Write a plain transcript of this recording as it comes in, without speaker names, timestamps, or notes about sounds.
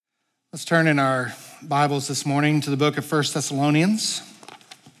Let's turn in our Bibles this morning to the book of 1 Thessalonians.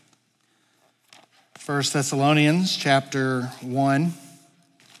 1 Thessalonians chapter 1.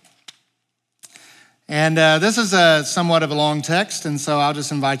 And this is somewhat of a long text, and so I'll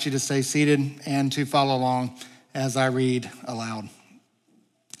just invite you to stay seated and to follow along as I read aloud.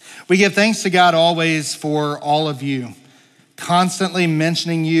 We give thanks to God always for all of you, constantly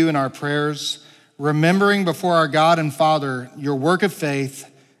mentioning you in our prayers, remembering before our God and Father your work of faith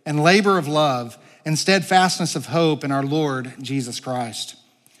and labor of love and steadfastness of hope in our Lord Jesus Christ.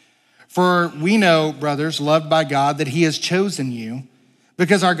 For we know, brothers, loved by God, that he has chosen you,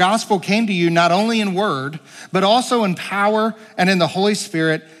 because our gospel came to you not only in word, but also in power and in the Holy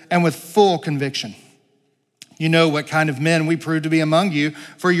Spirit and with full conviction. You know what kind of men we proved to be among you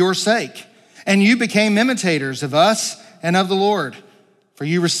for your sake, and you became imitators of us and of the Lord, for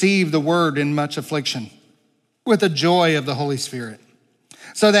you received the word in much affliction with the joy of the Holy Spirit,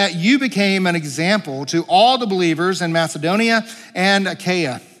 so that you became an example to all the believers in Macedonia and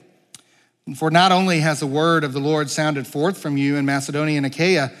Achaia. For not only has the word of the Lord sounded forth from you in Macedonia and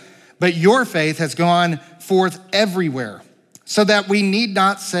Achaia, but your faith has gone forth everywhere, so that we need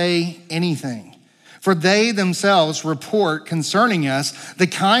not say anything. For they themselves report concerning us the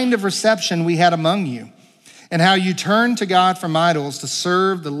kind of reception we had among you, and how you turned to God from idols to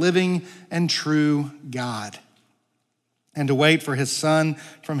serve the living and true God, and to wait for his Son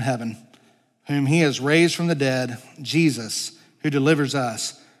from heaven, whom he has raised from the dead, Jesus, who delivers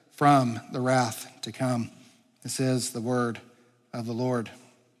us from the wrath to come. This is the word of the Lord.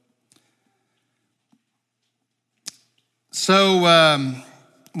 So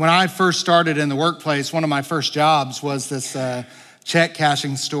when I first started in the workplace, one of my first jobs was this check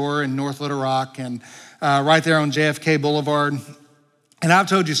cashing store in North Little Rock, and right there on JFK Boulevard. And I've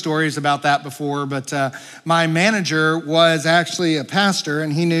told you stories about that before, but my manager was actually a pastor,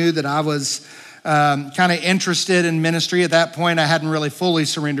 and he knew that I was kind of interested in ministry. At that point, I hadn't really fully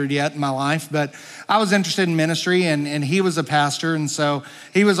surrendered yet in my life, but I was interested in ministry, and he was a pastor, and so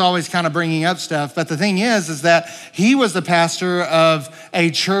he was always kind of bringing up stuff. But the thing is that he was the pastor of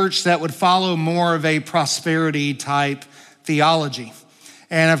a church that would follow more of a prosperity type theology.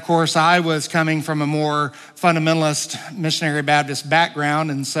 And of course, I was coming from a more fundamentalist missionary Baptist background.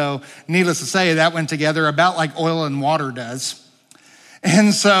 And so needless to say, that went together about like oil and water does.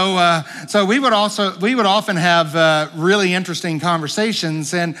 And so we would often have really interesting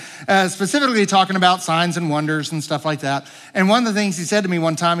conversations, and specifically talking about signs and wonders and stuff like that. And one of the things he said to me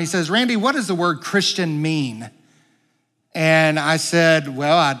one time, he says, "Randy, what does the word Christian mean?" And I said,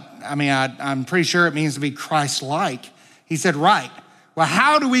 well, I'm pretty sure it means to be Christ-like. He said, "Right. Well,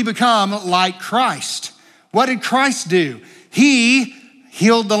 how do we become like Christ? What did Christ do? He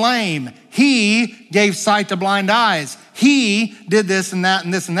healed the lame. He gave sight to blind eyes. He did this and that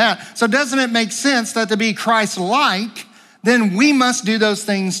and this and that. So doesn't it make sense that to be Christ-like, then we must do those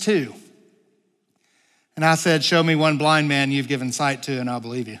things too?" And I said, "Show me one blind man you've given sight to and I'll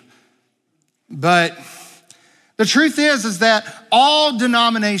believe you." But the truth is that all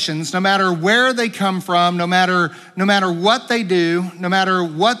denominations, no matter where they come from, no matter what they do, no matter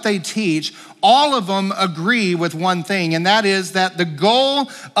what they teach, all of them agree with one thing, and that is that the goal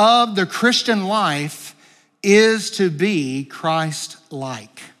of the Christian life is to be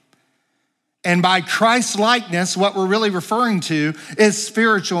Christ-like. And by Christ-likeness, what we're really referring to is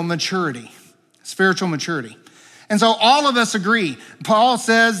spiritual maturity. Spiritual maturity. And so all of us agree. Paul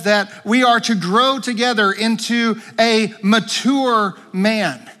says that we are to grow together into a mature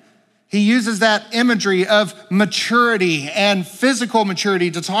man. He uses that imagery of maturity and physical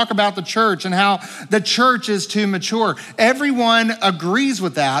maturity to talk about the church and how the church is to mature. Everyone agrees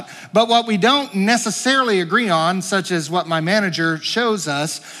with that, but what we don't necessarily agree on, such as what my manager shows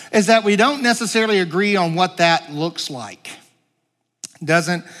us, is that we don't necessarily agree on what that looks like.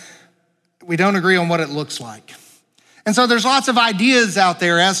 We don't agree on what it looks like. And so there's lots of ideas out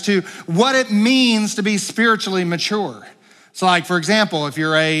there as to what it means to be spiritually mature. So like, for example, if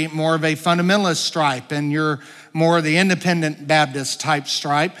you're more of a fundamentalist stripe and you're more of the independent Baptist type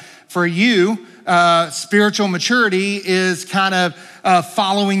stripe, for you, spiritual maturity is kind of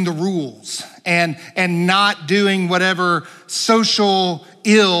following the rules and not doing whatever social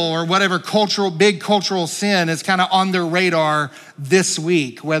ill or whatever big cultural sin is kind of on their radar this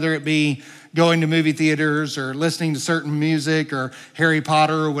week, whether it be going to movie theaters or listening to certain music or Harry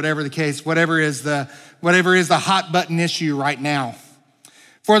Potter or whatever the case, whatever is the hot button issue right now.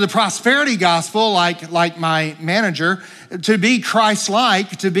 For the prosperity gospel, like my manager, to be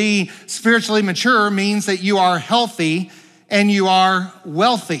Christ-like, to be spiritually mature means that you are healthy and you are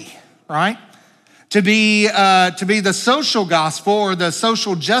wealthy, right? to be the social gospel or the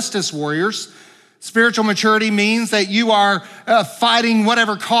social justice warriors. Spiritual maturity means that you are fighting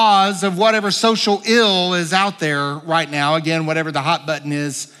whatever cause of whatever social ill is out there right now. Again, whatever the hot button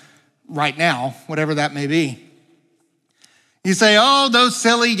is right now, whatever that may be. You say, oh, those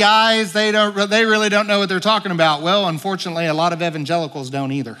silly guys, they really don't know what they're talking about. Well, unfortunately, a lot of evangelicals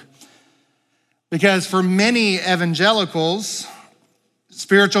don't either. Because for many evangelicals,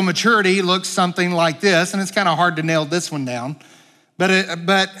 spiritual maturity looks something like this, and it's kind of hard to nail this one down. But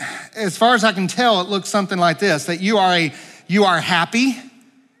as far as I can tell, it looks something like this, that you are happy,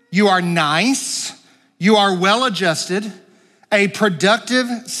 you are nice, you are well-adjusted, a productive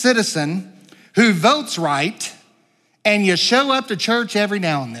citizen who votes right, and you show up to church every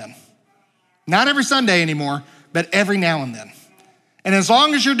now and then. Not every Sunday anymore, but every now and then. And as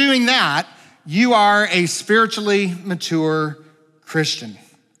long as you're doing that, you are a spiritually mature Christian.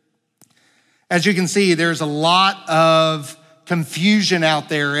 As you can see, there's a lot of confusion out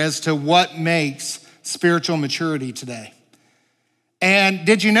there as to what makes spiritual maturity today. And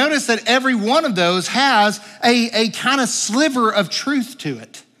did you notice that every one of those has a kind of sliver of truth to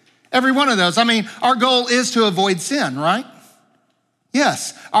it? Every one of those. I mean, our goal is to avoid sin, right?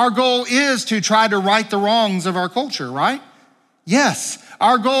 Yes. Our goal is to try to right the wrongs of our culture, right? Yes.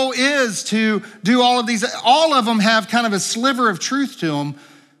 Our goal is to do all of these. All of them have kind of a sliver of truth to them,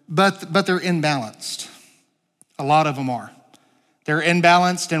 but they're imbalanced. A lot of them are. They're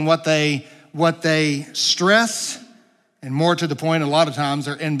imbalanced in what they stress, and more to the point, a lot of times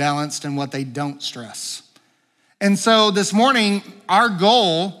they're imbalanced in what they don't stress. And so this morning, our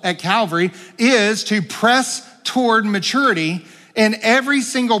goal at Calvary is to press toward maturity in every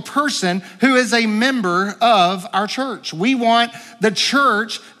single person who is a member of our church. We want the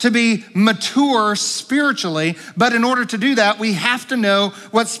church to be mature spiritually, but in order to do that, we have to know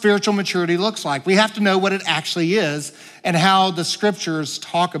what spiritual maturity looks like. We have to know what it actually is and how the scriptures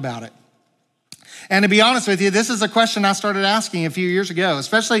talk about it. And to be honest with you, this is a question I started asking a few years ago,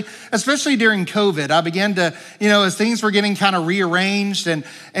 especially during COVID. I began to, as things were getting kind of rearranged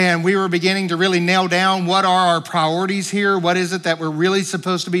and we were beginning to really nail down what are our priorities here, what is it that we're really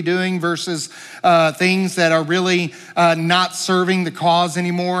supposed to be doing versus things that are really not serving the cause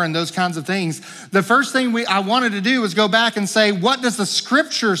anymore and those kinds of things. The first thing I wanted to do was go back and say, what does the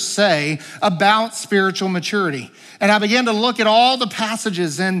scripture say about spiritual maturity? And I began to look at all the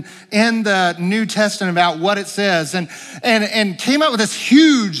passages in the New Testament about what it says and came up with this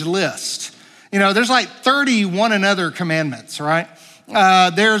huge list. There's like 31 another commandments, right?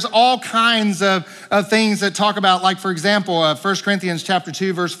 There's all kinds of things that talk about, like, for example, 1 Corinthians chapter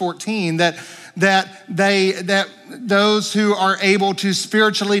 2, verse 14, that those who are able to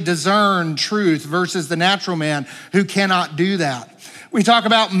spiritually discern truth versus the natural man who cannot do that. We talk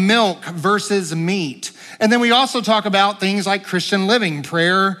about milk versus meat. And then we also talk about things like Christian living,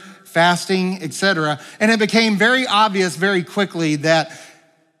 prayer, fasting, etc. And it became very obvious very quickly that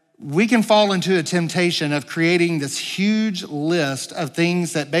we can fall into a temptation of creating this huge list of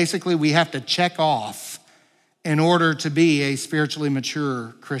things that basically we have to check off in order to be a spiritually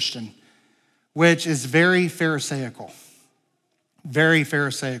mature Christian, which is very Pharisaical. Very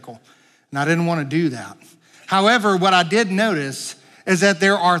Pharisaical. And I didn't want to do that. However, what I did notice is that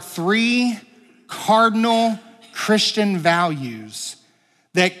there are 3 cardinal Christian values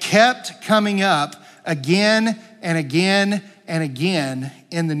that kept coming up again and again and again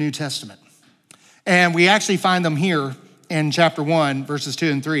in the New Testament. And we actually find them here in chapter 1, verses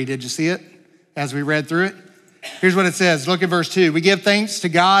 2 and 3. Did you see it as we read through it? Here's what it says. Look at verse 2. We give thanks to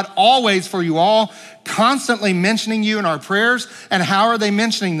God always for you all, constantly mentioning you in our prayers. And how are they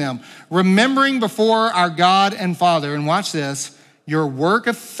mentioning them? Remembering before our God and Father, and watch this, your work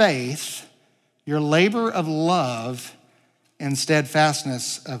of faith, your labor of love, and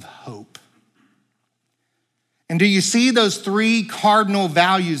steadfastness of hope. And do you see those 3 cardinal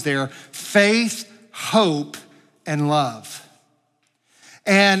values there? Faith, hope, and love.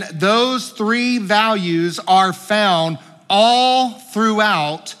 And those 3 values are found all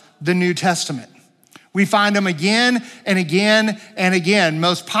throughout the New Testament. We find them again and again and again,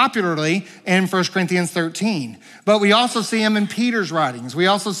 most popularly in 1 Corinthians 13. But we also see them in Peter's writings. We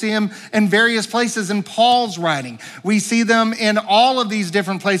also see them in various places in Paul's writing. We see them in all of these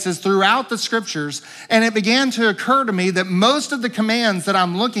different places throughout the scriptures. And it began to occur to me that most of the commands that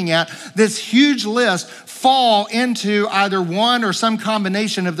I'm looking at, this huge list, fall into either one or some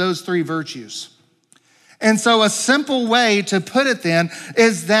combination of those 3 virtues. And so a simple way to put it then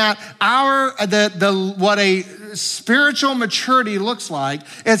is that what a spiritual maturity looks like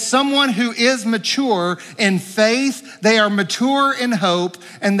is someone who is mature in faith, they are mature in hope,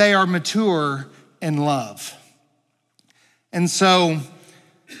 and they are mature and love. And so,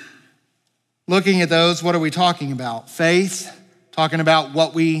 looking at those, what are we talking about? Faith, talking about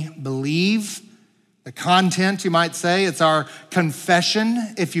what we believe, the content, you might say. It's our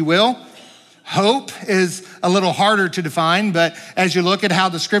confession, if you will. Hope is a little harder to define, but as you look at how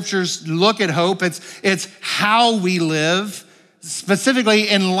the scriptures look at hope, it's how we live, specifically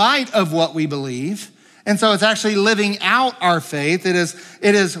in light of what we believe. And so it's actually living out our faith. It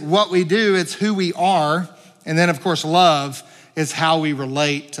is what we do. It's who we are. And then, of course, love is how we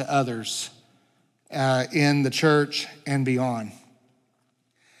relate to others in the church and beyond.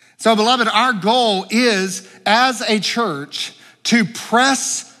 So, beloved, our goal is, as a church, to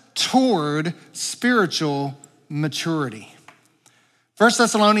press toward spiritual maturity. 1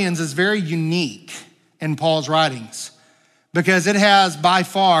 Thessalonians is very unique in Paul's writings because it has by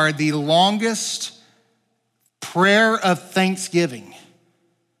far the longest prayer of thanksgiving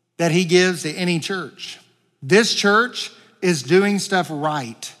that he gives to any church. This church is doing stuff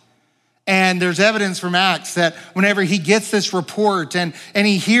right. And there's evidence from Acts that whenever he gets this report and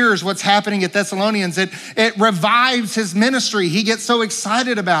he hears what's happening at Thessalonians, it revives his ministry. He gets so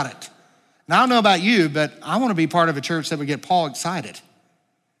excited about it. And I don't know about you, but I want to be part of a church that would get Paul excited,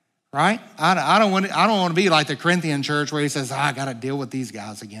 right? I don't want to be like the Corinthian church where he says, I got to deal with these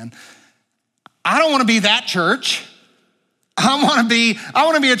guys again. I don't want to be that church. I want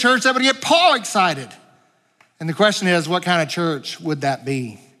to be a church that would get Paul excited. And the question is, what kind of church would that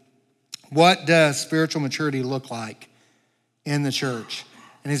be? What does spiritual maturity look like in the church?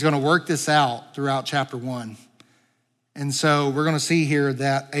 And he's going to work this out throughout chapter 1. And so we're going to see here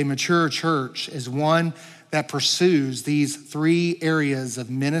that a mature church is one that pursues these 3 areas of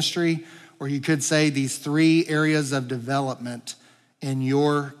ministry, or you could say these 3 areas of development in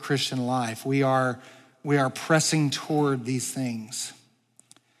your Christian life. We are pressing toward these things.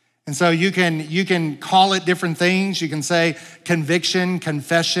 And so you can call it different things. You can say conviction,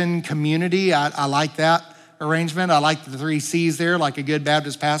 confession, community. I like that arrangement. I like the 3 C's there, like a good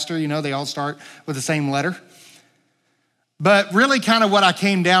Baptist pastor. You know, they all start with the same letter. But really kind of what I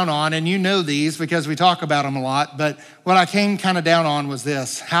came down on, and you know these because we talk about them a lot, but what I came kind of down on was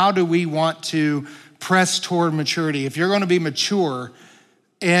this. How do we want to press toward maturity? If you're going to be mature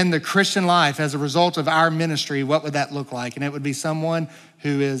in the Christian life as a result of our ministry, what would that look like? And it would be someone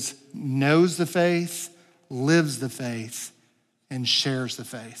who knows the faith, lives the faith, and shares the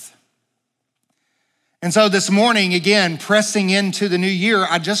faith. And so this morning, again, pressing into the new year,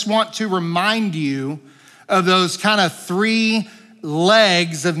 I just want to remind you of those kind of 3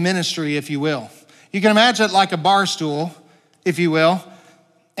 legs of ministry, if you will. You can imagine it like a bar stool, if you will.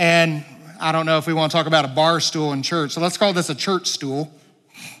 And I don't know if we want to talk about a bar stool in church, so let's call this a church stool.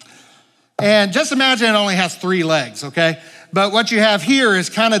 And just imagine it only has 3 legs, okay? But what you have here is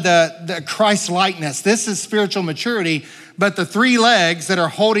kind of the Christ-likeness. This is spiritual maturity, but the 3 legs that are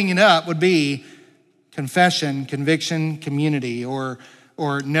holding it up would be confession, conviction, community, or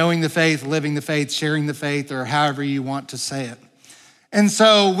knowing the faith, living the faith, sharing the faith, or however you want to say it. And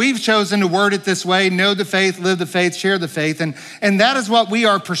so we've chosen to word it this way: know the faith, live the faith, share the faith. And that is what we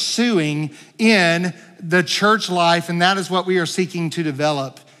are pursuing in the church life, and that is what we are seeking to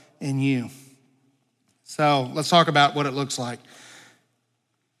develop in you. So let's talk about what it looks like.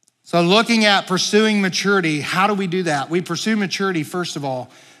 So looking at pursuing maturity, how do we do that? We pursue maturity, first of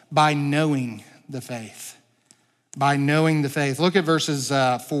all, by knowing the faith. By knowing the faith. Look at verses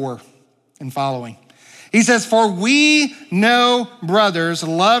 4 and following. He says, "For we know, brothers,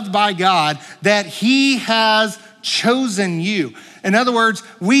 loved by God, that he has chosen you." In other words,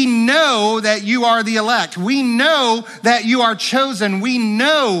 we know that you are the elect. We know that you are chosen. We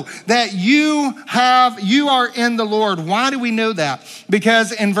know that you are in the Lord. Why do we know that?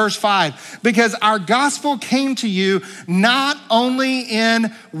 Because in verse 5, because our gospel came to you not only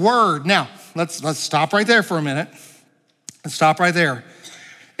in word. Now, let's stop right there for a minute. Let's stop right there.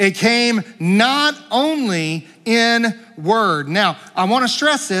 It came not only in word. Now, I want to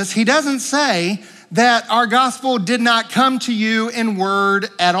stress this. He doesn't say that our gospel did not come to you in word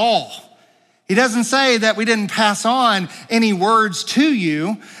at all. He doesn't say that we didn't pass on any words to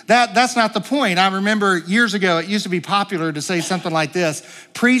you. That's not the point. I remember years ago, it used to be popular to say something like this: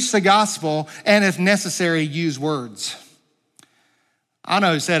 preach the gospel, and if necessary, use words. I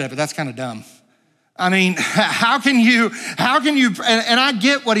know who said it, but that's kind of dumb. I mean, how can you, and I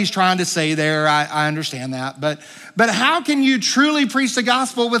get what he's trying to say there. I understand that, but how can you truly preach the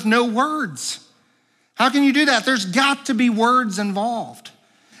gospel with no words? How can you do that? There's got to be words involved.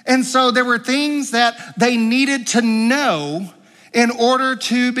 And so there were things that they needed to know in order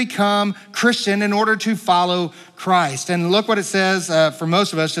to become Christian, in order to follow Christ. And look what it says for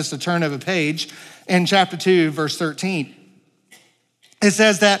most of us, just a turn of a page, in chapter 2, verse 13. It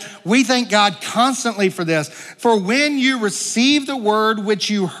says that we thank God constantly for this. For when you received the word which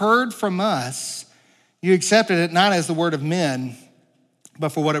you heard from us, you accepted it not as the word of men, but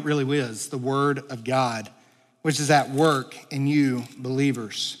for what it really is, the word of God, which is at work in you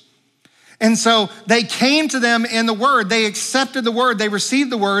believers. And so they came to them in the word. They accepted the word. They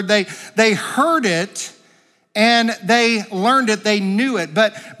received the word. They heard it and they learned it. They knew it.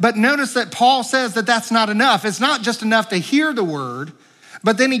 But notice that Paul says that that's not enough. It's not just enough to hear the word,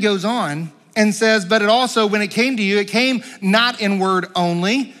 but then he goes on and says, but it also, when it came to you, it came not in word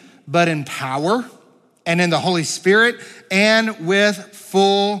only, but in power and in the Holy Spirit and with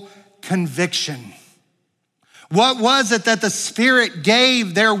full conviction. What was it that the Spirit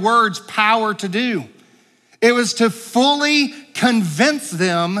gave their words power to do? It was to fully convince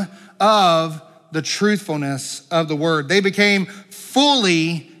them of the truthfulness of the word. They became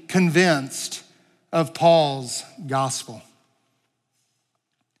fully convinced of Paul's gospel.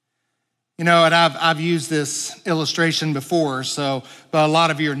 You know, and I've used this illustration before, but a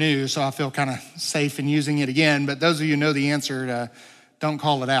lot of you are new, so I feel kind of safe in using it again. But those of you who know the answer, don't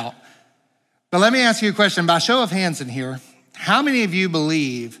call it out. But let me ask you a question. By show of hands in here, how many of you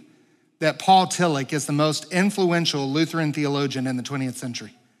believe that Paul Tillich is the most influential Lutheran theologian in the 20th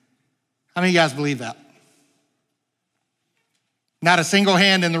century? How many of you guys believe that? Not a single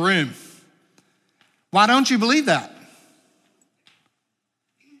hand in the room. Why don't you believe that?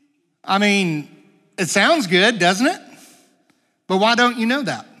 I mean, it sounds good, doesn't it? But why don't you know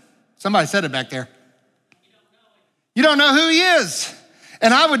that? Somebody said it back there. You don't know who he is.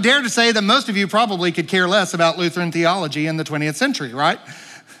 And I would dare to say that most of you probably could care less about Lutheran theology in the 20th century, right?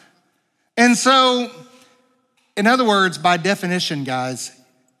 And so, in other words, by definition, guys,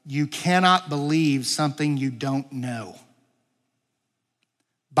 you cannot believe something you don't know.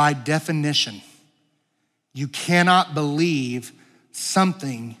 By definition, you cannot believe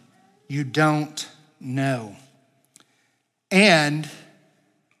something you don't know. And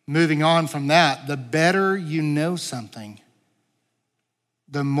moving on from that, the better you know something,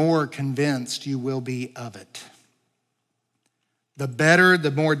 the more convinced you will be of it. The better,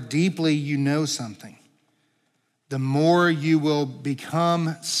 the more deeply you know something, the more you will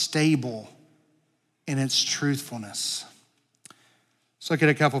become stable in its truthfulness. Let's look at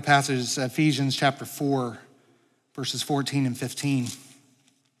a couple passages, Ephesians chapter 4, verses 14 and 15.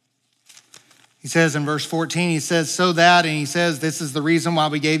 He says in verse 14, he says, so that, and he says, this is the reason why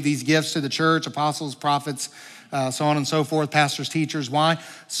we gave these gifts to the church, apostles, prophets, so on and so forth, pastors, teachers. Why?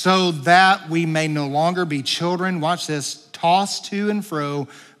 So that we may no longer be children, watch this, tossed to and fro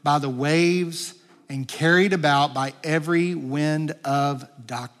by the waves and carried about by every wind of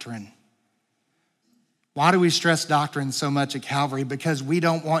doctrine. Why do we stress doctrine so much at Calvary? Because we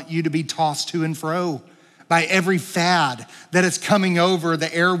don't want you to be tossed to and fro by every fad that is coming over the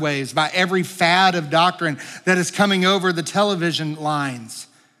airwaves, by every fad of doctrine that is coming over the television lines,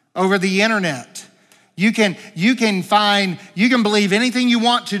 over the internet. You can believe anything you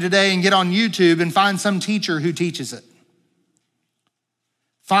want to today and get on YouTube and find some teacher who teaches it.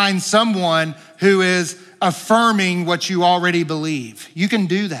 Find someone who is affirming what you already believe. You can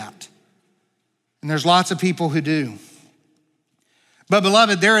do that. And there's lots of people who do. But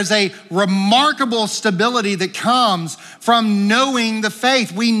beloved, there is a remarkable stability that comes from knowing the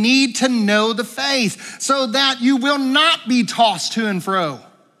faith. We need to know the faith so that you will not be tossed to and fro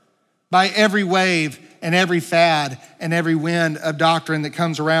by every wave and every fad and every wind of doctrine that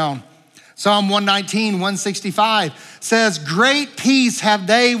comes around. Psalm 119, 165 says, great peace have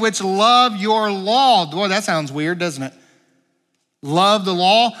they which love your law. Boy, that sounds weird, doesn't it? Love the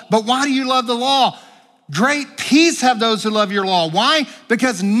law. But why do you love the law? Great peace have those who love your law. Why?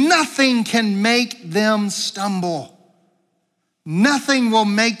 Because nothing can make them stumble. Nothing will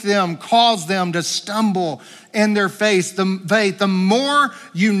cause them to stumble in their faith. The more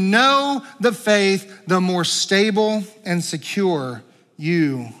you know the faith, the more stable and secure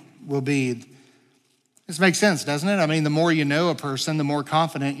you will be. This makes sense, doesn't it? I mean, the more you know a person, the more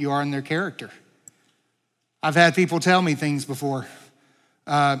confident you are in their character. I've had people tell me things before.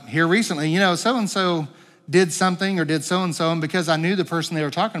 Here recently, so-and-so did something or did so-and-so, and because I knew the person they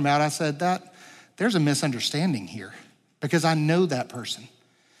were talking about, I said that there's a misunderstanding here because I know that person.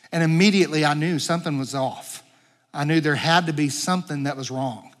 And immediately I knew something was off. I knew there had to be something that was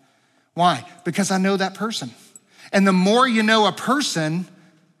wrong. Why? Because I know that person. And the more you know a person,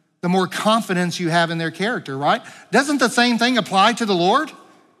 the more confidence you have in their character, right? Doesn't the same thing apply to the Lord?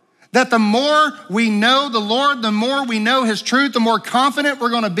 That the more we know the Lord, the more we know his truth, the more confident we're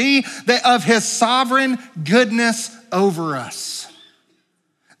going to be of his sovereign goodness over us.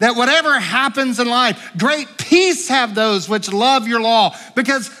 That whatever happens in life, great peace have those which love your law,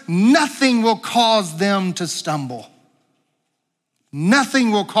 because nothing will cause them to stumble.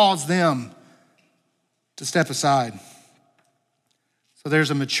 Nothing will cause them to step aside. So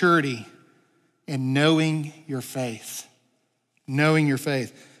there's a maturity in knowing your faith. Knowing your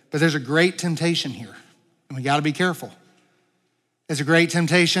faith. But there's a great temptation here, and we got to be careful. There's a great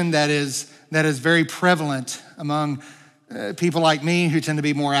temptation that is very prevalent among people like me who tend to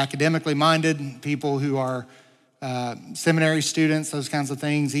be more academically minded, people who are seminary students, those kinds of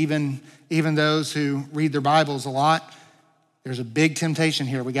things, even those who read their Bibles a lot. There's a big temptation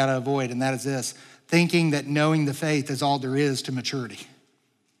here we got to avoid, and that is this: thinking that knowing the faith is all there is to maturity.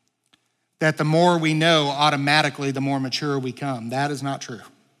 That the more we know, automatically the more mature we come. That is not true.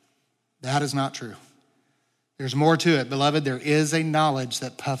 That is not true. There's more to it, beloved. There is a knowledge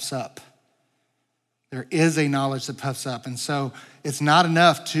that puffs up. There is a knowledge that puffs up. And so it's not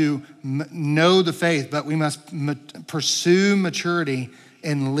enough to know the faith, but we must pursue maturity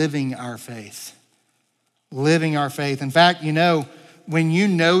in living our faith. Living our faith. In fact, when you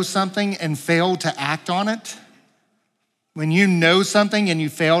know something and fail to act on it, when you know something and you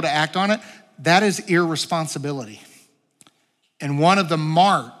fail to act on it, that is irresponsibility. And one of the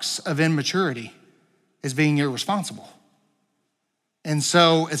marks of immaturity is being irresponsible. And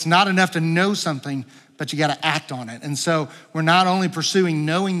so it's not enough to know something, but you got to act on it. And so we're not only pursuing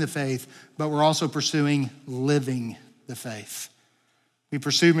knowing the faith, but we're also pursuing living the faith. We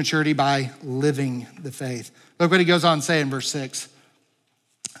pursue maturity by living the faith. Look what he goes on to say in verse 6.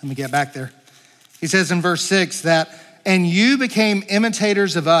 Let me get back there. He says in verse 6 that, "And you became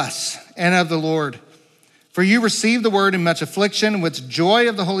imitators of us and of the Lord. For you received the word in much affliction with joy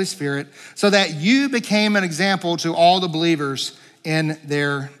of the Holy Spirit, so that you became an example to all the believers in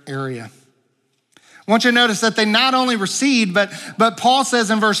their area." I want you to notice that they not only received, but Paul says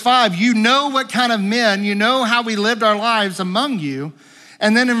in verse 5, you know what kind of men, you know how we lived our lives among you.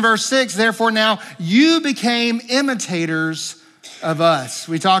 And then in verse 6, therefore now you became imitators of us.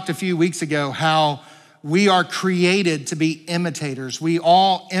 We talked a few weeks ago how we are created to be imitators. We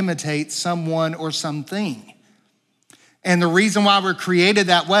all imitate someone or something. And the reason why we're created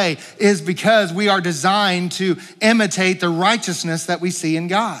that way is because we are designed to imitate the righteousness that we see in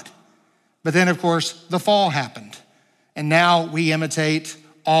God. But then, of course, the fall happened. And now we imitate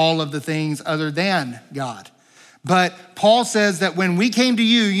all of the things other than God. But Paul says that when we came to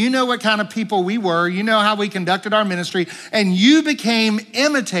you, you know what kind of people we were. You know how we conducted our ministry. And you became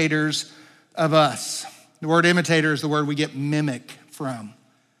imitators of us. The word imitator is the word we get mimic from.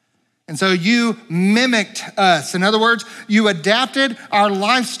 And so you mimicked us. In other words, you adapted our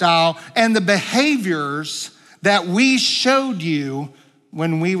lifestyle and the behaviors that we showed you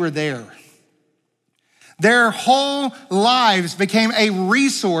when we were there. Their whole lives became a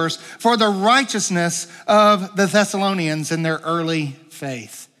resource for the righteousness of the Thessalonians in their early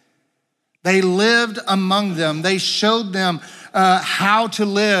faith. They lived among them. They showed them how to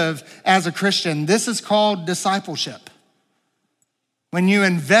live as a Christian. This is called discipleship. When you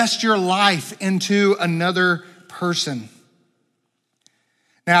invest your life into another person.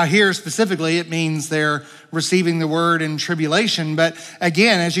 Now here specifically, it means they're receiving the word in tribulation. But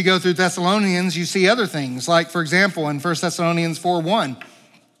again, as you go through Thessalonians, you see other things. Like, for example, in 1 Thessalonians 4:1.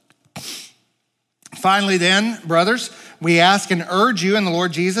 "Finally then, brothers, we ask and urge you in the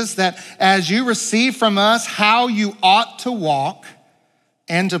Lord Jesus that as you receive from us how you ought to walk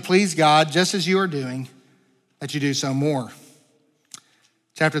and to please God, just as you are doing, that you do so more."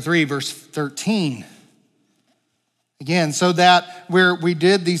 Chapter 3, verse 13. Again, so that we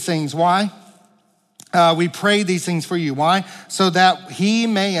did these things. Why? We prayed these things for you. Why? So that he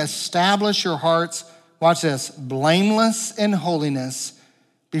may establish your hearts, watch this, blameless in holiness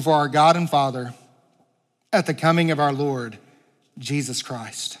before our God and Father at the coming of our Lord, Jesus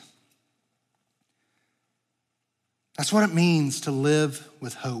Christ. That's what it means to live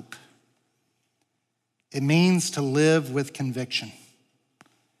with hope. It means to live with conviction.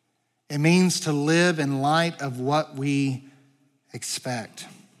 It means to live in light of what we expect.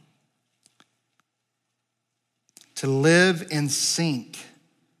 To live in sync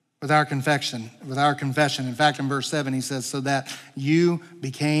with our confession. In fact, in verse 7, he says, so that you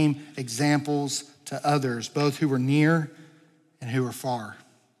became examples to others, both who were near and who were far.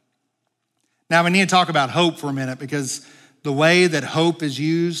 Now, we need to talk about hope for a minute, because the way that hope is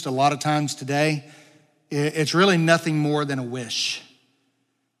used a lot of times today, it's really nothing more than a wish.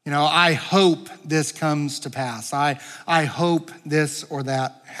 I hope this comes to pass. I hope this or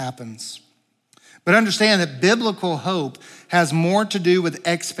that happens. But understand that biblical hope has more to do with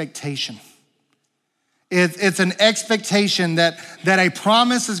expectation. It's an expectation that a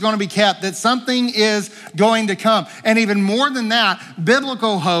promise is going to be kept, that something is going to come. And even more than that,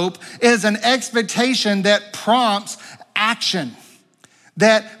 biblical hope is an expectation that prompts action,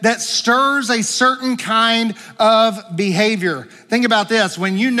 that stirs a certain kind of behavior. Think about this.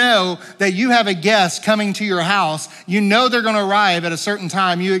 When you know that you have a guest coming to your house, you know they're going to arrive at a certain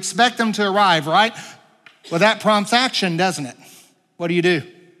time. You expect them to arrive, right? Well, that prompts action, doesn't it? What do?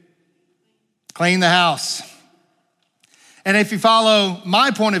 Clean the house. And if you follow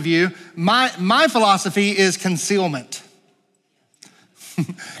my point of view, my philosophy is concealment.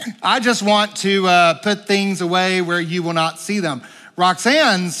 I just want to put things away where you will not see them.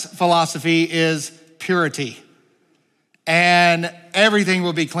 Roxanne's philosophy is purity. And everything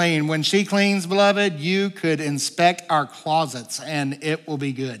will be clean. When she cleans, beloved, you could inspect our closets and it will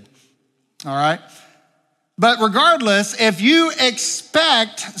be good. All right? But regardless, if you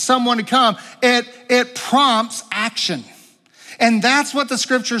expect someone to come, it prompts action. And that's what the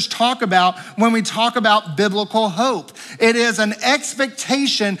scriptures talk about when we talk about biblical hope. It is an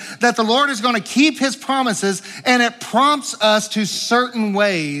expectation that the Lord is going to keep his promises, and it prompts us to certain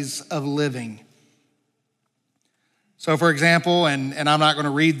ways of living. So for example, and I'm not going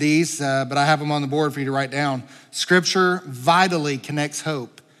to read these, but I have them on the board for you to write down. Scripture vitally connects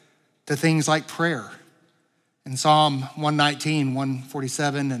hope to things like prayer. In Psalm 119,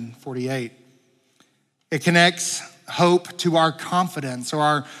 147, and 48. It connects hope to our confidence or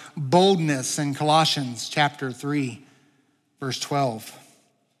our boldness in Colossians chapter 3, verse 12.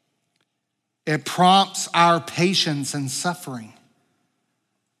 It prompts our patience in suffering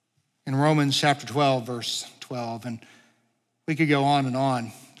in Romans chapter 12, verse 12. And we could go on and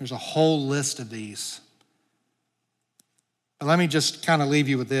on. There's a whole list of these. But let me just kind of leave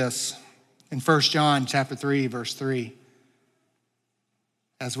you with this. In 1 John chapter 3, verse 3,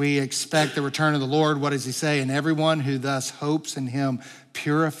 as we expect the return of the Lord, what does he say? And everyone who thus hopes in him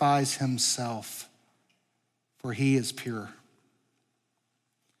purifies himself, for he is pure.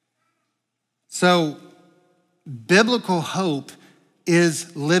 So, biblical hope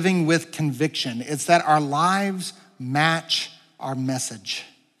is living with conviction. It's that our lives match our message.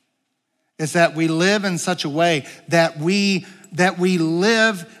 It's that we live in such a way that we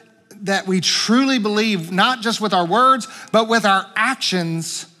truly believe, not just with our words, but with our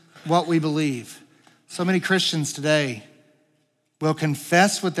actions, what we believe. So many Christians today will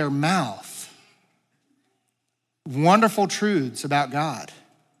confess with their mouth wonderful truths about God,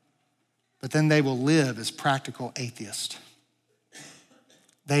 but then they will live as practical atheists.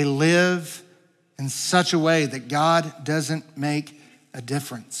 They live in such a way that God doesn't make a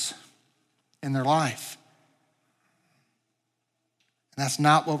difference in their life. And that's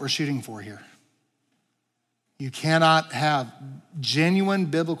not what we're shooting for here. You cannot have genuine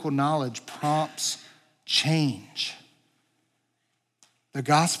biblical knowledge prompts change. The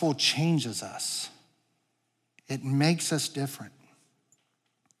gospel changes us. It makes us different.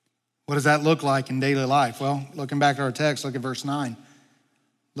 What does that look like in daily life? Well, looking back at our text, look at verse 9.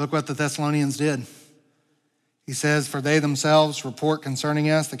 Look what the Thessalonians did. He says, for they themselves report concerning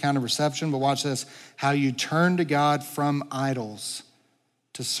us the kind of reception, but watch this, how you turn to God from idols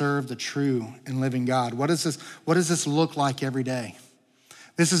to serve the true and living God. What does this look like every day?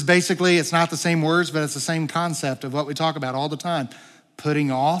 This is basically, it's not the same words, but it's the same concept of what we talk about all the time.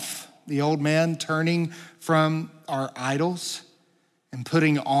 Putting off the old man, turning from our idols, and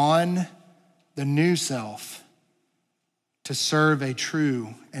putting on the new self to serve a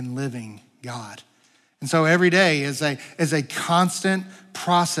true and living God. And so every day is a constant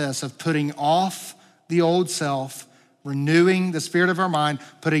process of putting off the old self, renewing the spirit of our mind,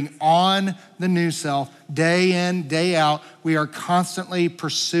 putting on the new self, day in, day out. We are constantly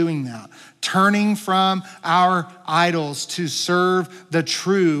pursuing that, turning from our idols to serve the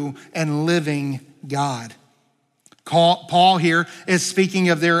true and living God. Paul here is speaking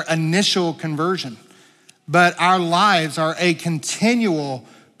of their initial conversion, but our lives are a continual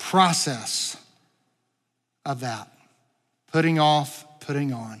process of that. Putting off,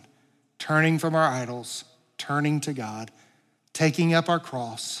 putting on, turning from our idols, turning to God, taking up our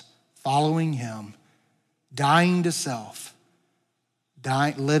cross, following him, dying to self,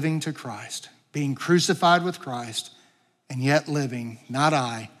 living to Christ, being crucified with Christ, and yet living, not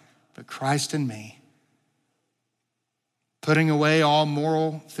I, but Christ in me. Putting away all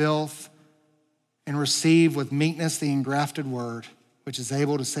moral filth and receive with meekness the engrafted word, which is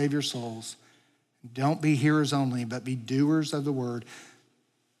able to save your souls. Don't be hearers only, but be doers of the word.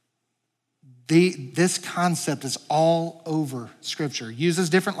 This concept is all over Scripture. Uses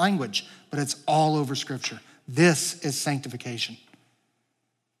different language, but it's all over Scripture. This is sanctification.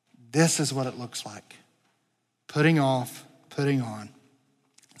 This is what it looks like. Putting off, putting on.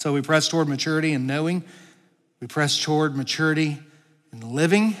 So we press toward maturity in knowing. We press toward maturity in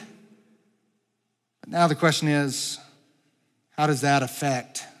living. But now the question is, how does that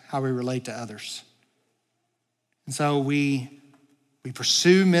affect how we relate to others? And so we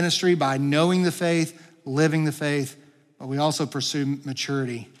pursue ministry by knowing the faith, living the faith, but we also pursue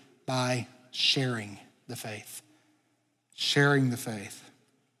maturity by sharing the faith. Sharing the faith.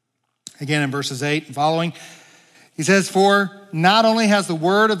 Again, in verses 8 and following, he says, "For not only has the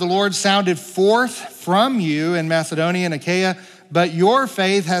word of the Lord sounded forth from you in Macedonia and Achaia, but your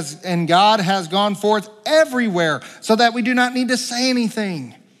faith in God has gone forth everywhere, so that we do not need to say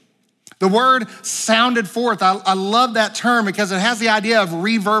anything." The word sounded forth. I love that term because it has the idea of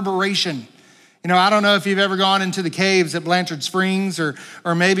reverberation. You know, I don't know if you've ever gone into the caves at Blanchard Springs or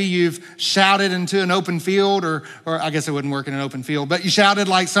maybe you've shouted into an open field or I guess it wouldn't work in an open field, but you shouted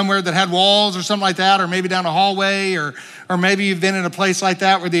like somewhere that had walls or something like that, or maybe down a hallway or maybe you've been in a place like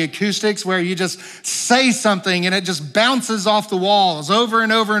that where the acoustics, where you just say something and it just bounces off the walls over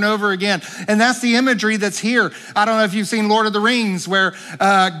and over and over again. And that's the imagery that's here. I don't know if you've seen Lord of the Rings where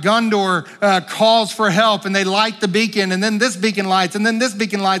Gondor calls for help and they light the beacon and then this beacon lights and then this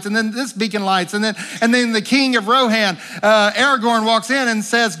beacon lights and then this beacon lights. And then the king of Rohan, Aragorn, walks in and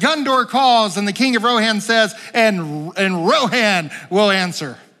says, "Gondor calls," and the king of Rohan says, and Rohan will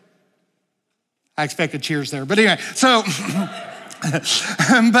answer. I expected cheers there, but anyway, so,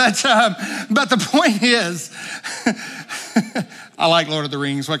 but the point is, I like Lord of the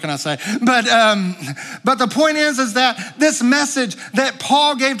Rings, what can I say? But the point is that this message that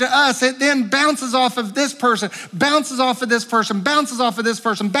Paul gave to us, it then bounces off of this person, bounces off of this person, bounces off of this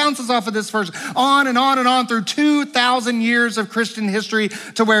person, bounces off of this person, on and on and on through 2,000 years of Christian history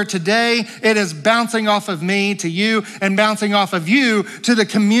to where today it is bouncing off of me to you and bouncing off of you to the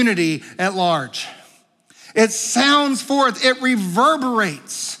community at large. It sounds forth, it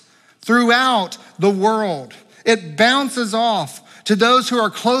reverberates throughout the world. It bounces off to those who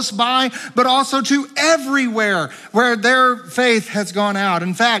are close by, but also to everywhere where their faith has gone out.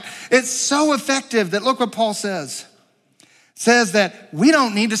 In fact, it's so effective that look what Paul says. It says that we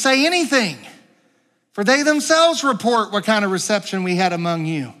don't need to say anything, for they themselves report what kind of reception we had among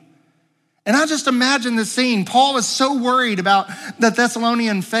you. And I just imagine the scene. Paul is so worried about the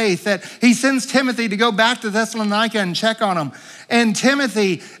Thessalonian faith that he sends Timothy to go back to Thessalonica and check on them. And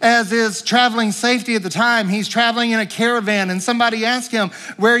Timothy, as is traveling safety at the time, he's traveling in a caravan and somebody asks him,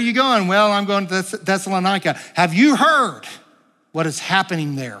 "Where are you going?" "Well, I'm going to Thessalonica." "Have you heard what is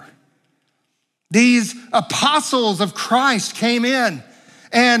happening there?" These apostles of Christ came in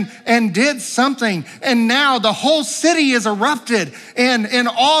and did something. And now the whole city is erupted in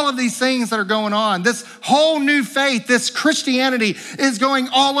all of these things that are going on. This whole new faith, this Christianity is going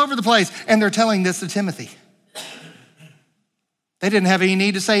all over the place. And they're telling this to Timothy. They didn't have any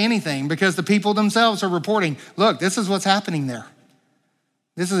need to say anything because the people themselves are reporting, look, this is what's happening there.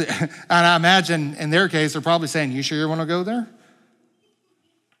 And I imagine in their case, they're probably saying, "You sure you want to go there?"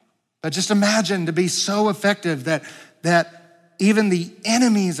 But just imagine to be so effective that even the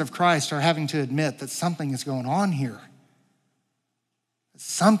enemies of Christ are having to admit that something is going on here.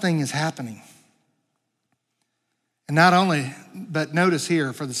 Something is happening. And not only, but notice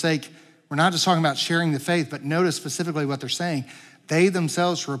here, for the sake, we're not just talking about sharing the faith, but notice specifically what they're saying. They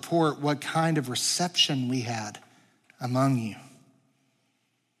themselves report what kind of reception we had among you.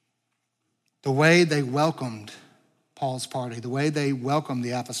 The way they welcomed Paul's party, the way they welcomed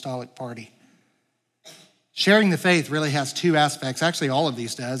the apostolic party. Sharing the faith really has two aspects. Actually, all of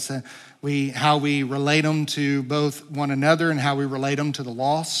these does. How we relate them to both one another and how we relate them to the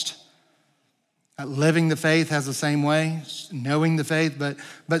lost. Living the faith has the same way, knowing the faith,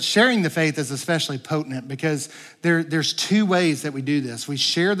 but sharing the faith is especially potent because there's two ways that we do this. We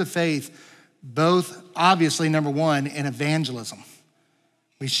share the faith both, obviously, number one, in evangelism.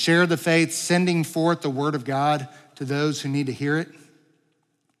 We share the faith, sending forth the word of God to those who need to hear it.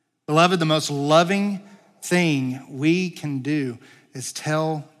 Beloved, the most loving thing we can do is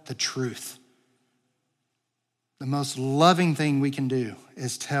tell the truth. The most loving thing we can do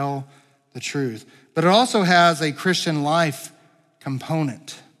is tell the truth. But it also has a Christian life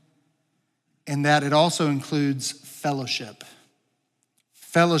component in that it also includes fellowship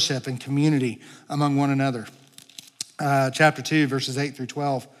and community among one another. Chapter 2, verses 8 through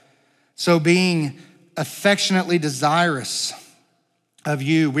 12. So being affectionately desirous of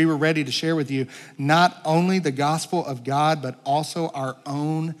you, we were ready to share with you not only the gospel of God, but also our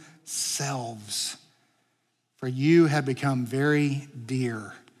own selves, for you have become very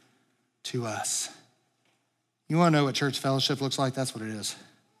dear to us. You want to know what church fellowship looks like? That's what it is.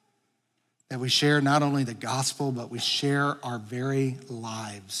 That we share not only the gospel, but we share our very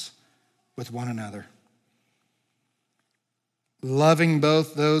lives with one another. Loving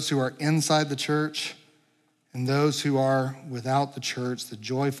both those who are inside the church and those who are without the church, the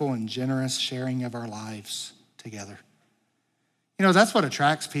joyful and generous sharing of our lives together. You know, that's what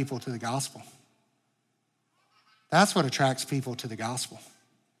attracts people to the gospel. That's what attracts people to the gospel.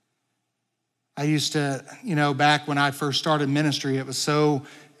 I used to, back when I first started ministry, it was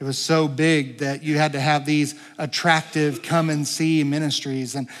so big that you had to have these attractive come and see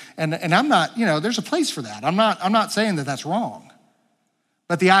ministries. And I'm not, there's a place for that. I'm not saying that that's wrong.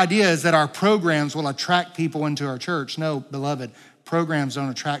 But the idea is that our programs will attract people into our church. No, beloved, programs don't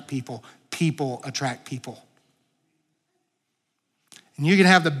attract people. People attract people. And you can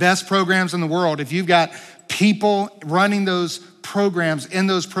have the best programs in the world. If you've got people running those programs, in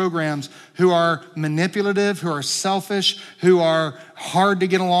those programs, who are manipulative, who are selfish, who are hard to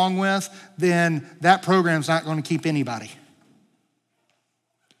get along with, then that program's not going to keep anybody.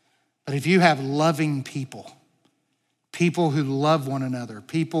 But if you have loving people who love one another,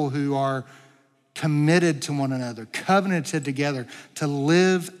 people who are committed to one another, covenanted together to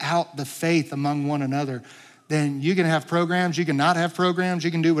live out the faith among one another, then you can have programs, you can not have programs,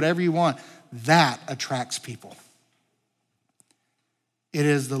 you can do whatever you want. That attracts people. It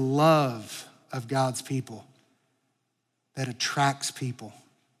is the love of God's people that attracts people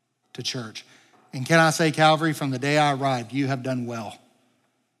to church. And can I say, Calvary, from the day I arrived, you have done well.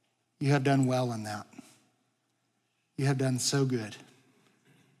 You have done well in that. You have done so good.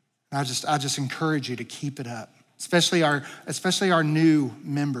 And I just encourage you to keep it up, especially our new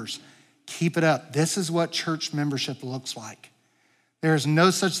members. Keep it up. This is what church membership looks like. There is no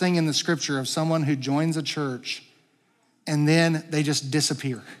such thing in the scripture of someone who joins a church and then they just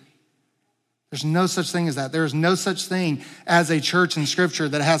disappear. There's no such thing as that. There is no such thing as a church in scripture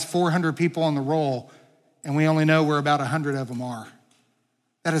that has 400 people on the roll and we only know where about 100 of them are.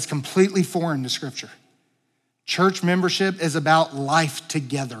 That is completely foreign to scripture. Church membership is about life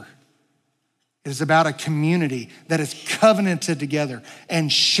together. It is about a community that is covenanted together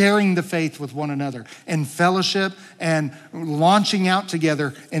and sharing the faith with one another in fellowship and launching out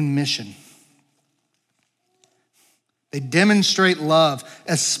together in mission. They demonstrate love,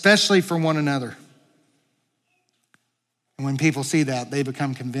 especially for one another. And when people see that, they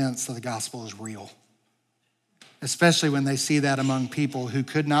become convinced that the gospel is real, especially when they see that among people who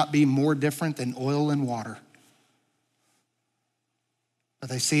could not be more different than oil and water. But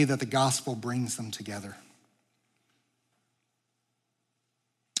they see that the gospel brings them together.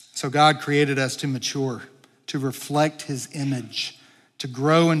 So God created us to mature, to reflect his image, to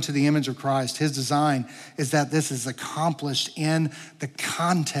grow into the image of Christ. His design is that this is accomplished in the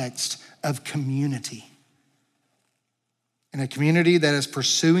context of community. In a community that is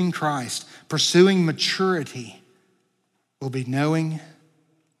pursuing Christ, pursuing maturity, will be knowing,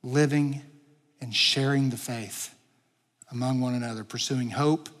 living, and sharing the faith among one another, pursuing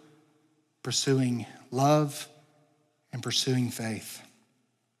hope, pursuing love, and pursuing faith.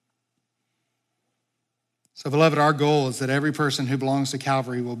 So, beloved, our goal is that every person who belongs to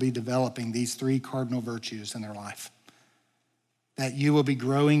Calvary will be developing these three cardinal virtues in their life. That you will be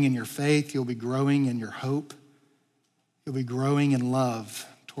growing in your faith, you'll be growing in your hope, you'll be growing in love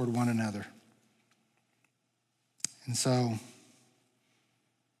toward one another. And so,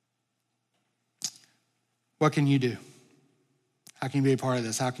 what can you do? How can you be a part of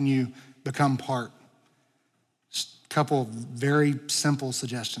this? How can you become part? Just a couple of very simple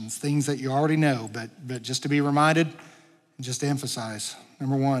suggestions, things that you already know, but just to be reminded and just to emphasize.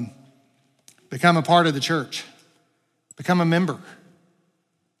 Number one, become a part of the church. Become a member.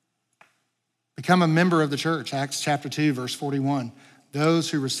 Become a member of the church. Acts chapter 2, verse 41.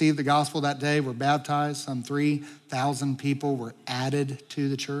 Those who received the gospel that day were baptized. Some 3,000 people were added to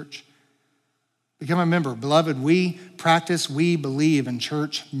the church. Become a member. Beloved, we believe in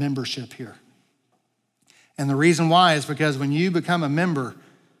church membership here. And the reason why is because when you become a member,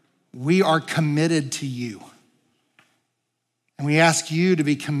 we are committed to you. And we ask you to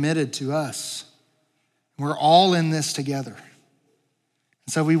be committed to us. We're all in this together.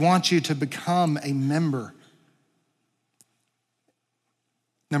 And so we want you to become a member.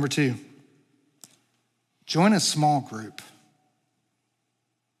 Number two, join a small group.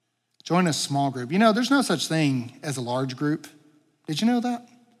 Join a small group. You know, there's no such thing as a large group. Did you know that?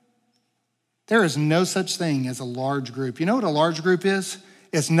 There is no such thing as a large group. You know what a large group is?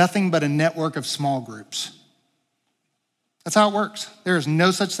 It's nothing but a network of small groups. That's how it works. There is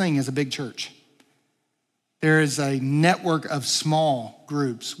no such thing as a big church. There is a network of small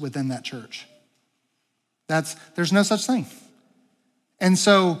groups within that church. There's no such thing. And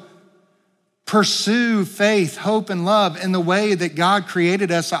so pursue faith, hope, and love in the way that God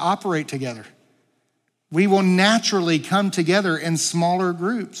created us to operate together. We will naturally come together in smaller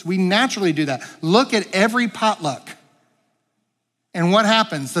groups. We naturally do that. Look at every potluck. And what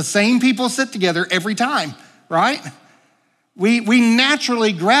happens? The same people sit together every time, right? We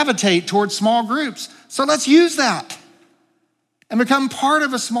naturally gravitate towards small groups. So let's use that and become part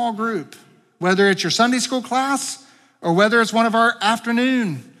of a small group, whether it's your Sunday school class or whether it's one of our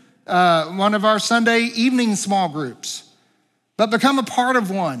one of our Sunday evening small groups. But become a part of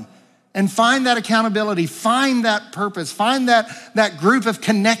one and find that accountability, find that purpose, find that group of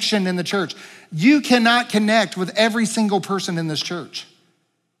connection in the church. You cannot connect with every single person in this church.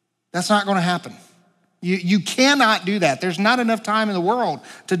 That's not going to happen. You cannot do that. There's not enough time in the world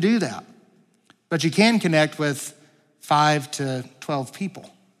to do that. But you can connect with 5 to 12 people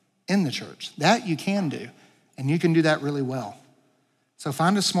in the church. That you can do, and you can do that really well. So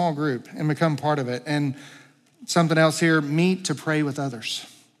find a small group and become part of it. And something else here, meet to pray with others.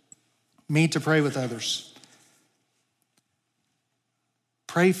 Meet to pray with others.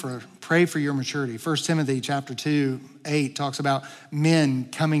 Pray for your maturity. 1 Timothy chapter 2:8 talks about men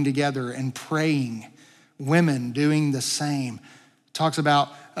coming together and praying, women doing the same. Talks about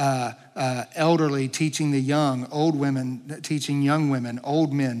elderly teaching the young, old women teaching young women,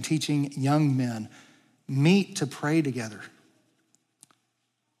 old men teaching young men. Meet to pray together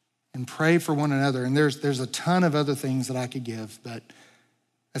and pray for one another. And there's a ton of other things that I could give, but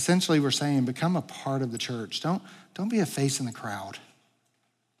essentially we're saying become a part of the church. Don't be a face in the crowd.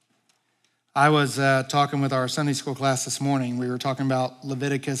 I was talking with our Sunday school class this morning. We were talking about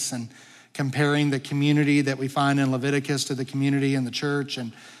Leviticus and comparing the community that we find in Leviticus to the community in the church.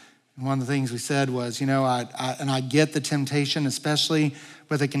 And one of the things we said was, I get the temptation, especially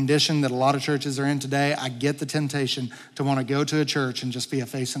with a condition that a lot of churches are in today. I get the temptation to want to go to a church and just be a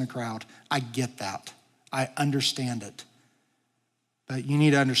face in a crowd. I get that. I understand it. But you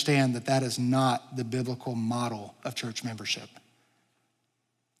need to understand that that is not the biblical model of church membership.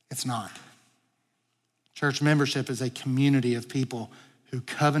 It's not. Church membership is a community of people who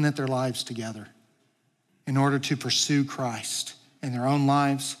covenant their lives together in order to pursue Christ in their own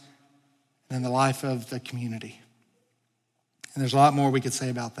lives and in the life of the community. And there's a lot more we could say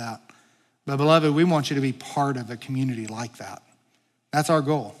about that. But beloved, we want you to be part of a community like that. That's our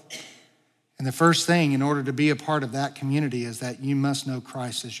goal. And the first thing in order to be a part of that community is that you must know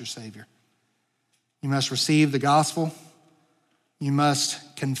Christ as your Savior. You must receive the gospel. You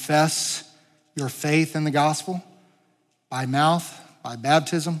must confess your faith in the gospel by mouth, by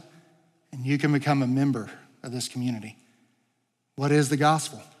baptism, and you can become a member of this community. What is the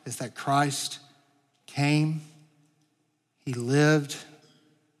gospel? It's that Christ came, he lived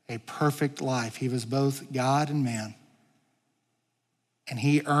a perfect life. He was both God and man, and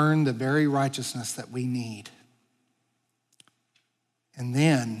he earned the very righteousness that we need. And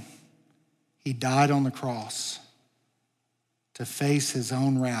then he died on the cross to face his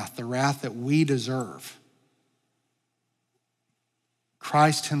own wrath, the wrath that we deserve.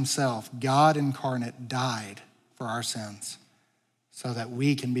 Christ himself, God incarnate, died for our sins so that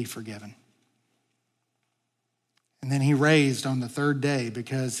we can be forgiven. And then he raised on the third day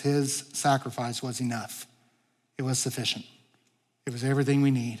because his sacrifice was enough. It was sufficient. It was everything we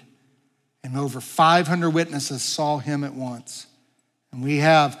need. And over 500 witnesses saw him at once. And we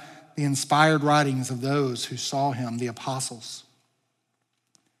have the inspired writings of those who saw him, the apostles.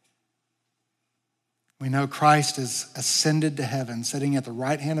 We know Christ is ascended to heaven, sitting at the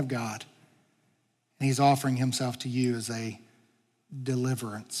right hand of God, and he's offering himself to you as a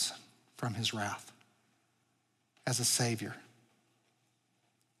deliverance from his wrath, as a Savior.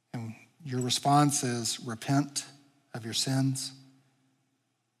 And your response is repent of your sins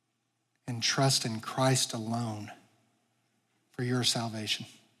and trust in Christ alone for your salvation.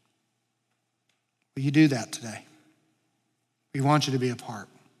 Will you do that today? We want you to be a part.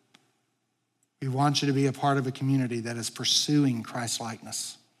 We want you to be a part of a community that is pursuing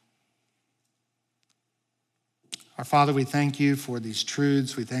Christ-likeness. Our Father, we thank you for these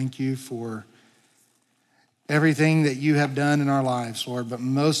truths. We thank you for everything that you have done in our lives, Lord, but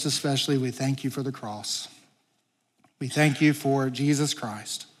most especially we thank you for the cross. We thank you for Jesus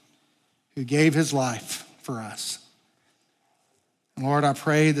Christ, who gave his life for us. And Lord, I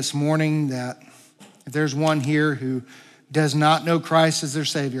pray this morning that if there's one here who does not know Christ as their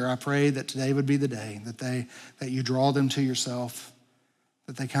Savior, I pray that today would be the day that you draw them to yourself,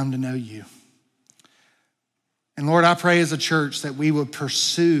 that they come to know you. And Lord, I pray as a church that we would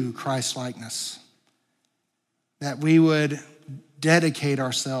pursue Christ-likeness, that we would dedicate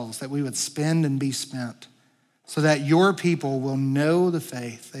ourselves, that we would spend and be spent, so that your people will know the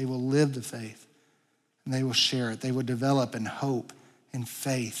faith, they will live the faith, and they will share it. They will develop in hope, in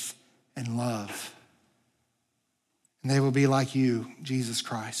faith, and love. And they will be like you, Jesus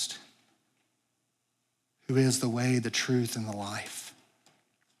Christ, who is the way, the truth, and the life.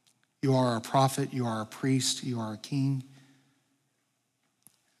 You are our prophet, you are our priest, you are our king.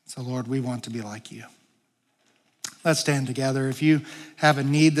 So Lord, we want to be like you. Let's stand together. If you have a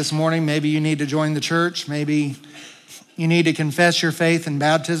need this morning, maybe you need to join the church, maybe you need to confess your faith in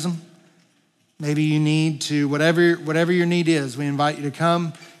baptism, maybe you need to, whatever your need is, we invite you to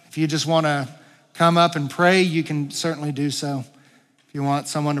come. If you just want to come up and pray, you can certainly do so. If you want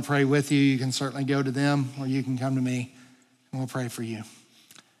someone to pray with you, you can certainly go to them, or you can come to me and we'll pray for you.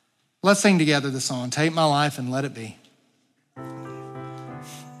 Let's sing together the song, Take My Life and Let It Be.